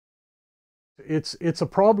It's a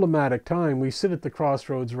problematic time. We sit at the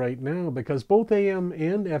crossroads right now because both AM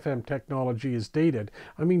and FM technology is dated.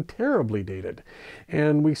 I mean, terribly dated.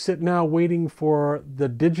 And we sit now waiting for the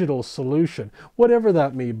digital solution, whatever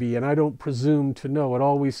that may be. And I don't presume to know. It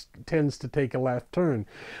always tends to take a left turn.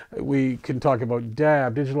 We can talk about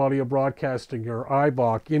DAB, digital audio broadcasting, or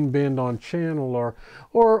IBOC, in-band on channel,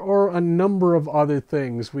 or a number of other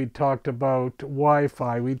things. We talked about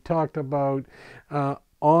Wi-Fi. We talked about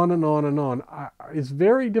on and on and on. It's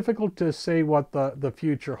very difficult to say what the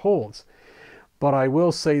future holds. But I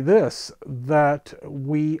will say this, that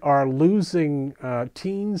we are losing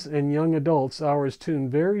teens and young adults hours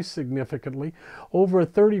tuned very significantly, over a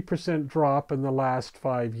 30% drop in the last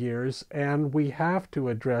 5 years, and we have to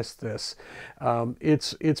address this.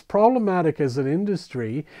 It's problematic as an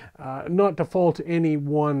industry, not to fault any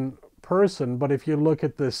one person, but if you look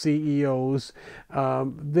at the CEOs,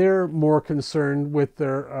 they're more concerned with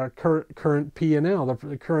their current P&L,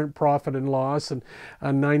 the current profit and loss, and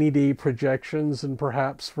 90-day projections, and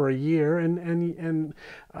perhaps for a year. And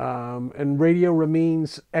radio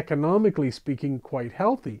remains, economically speaking, quite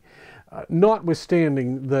healthy,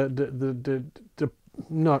 notwithstanding the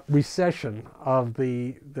not recession of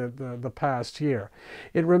the past year.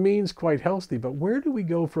 It remains quite healthy. But where do we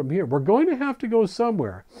go from here? We're going to have to go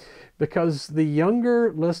somewhere, because the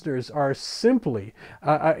younger listeners are simply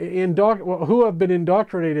who have been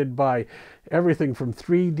indoctrinated by everything from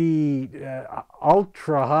 3D,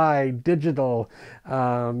 ultra high digital,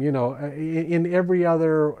 in every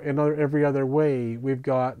other way. We've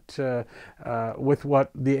got with what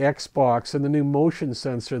the Xbox and the new motion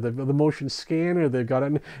sensor, the motion scanner they've got,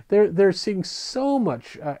 and they're seeing so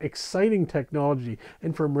much exciting technology,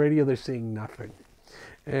 and from radio they're seeing nothing.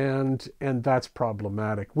 And that's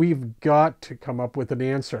problematic. We've got to come up with an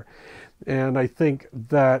answer. And I think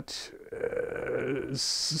that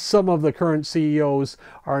some of the current CEOs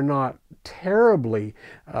are not terribly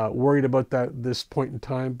worried about that at this point in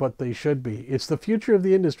time, but they should be. It's the future of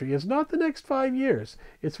the industry. It's not the next 5 years.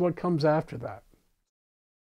 It's what comes after that.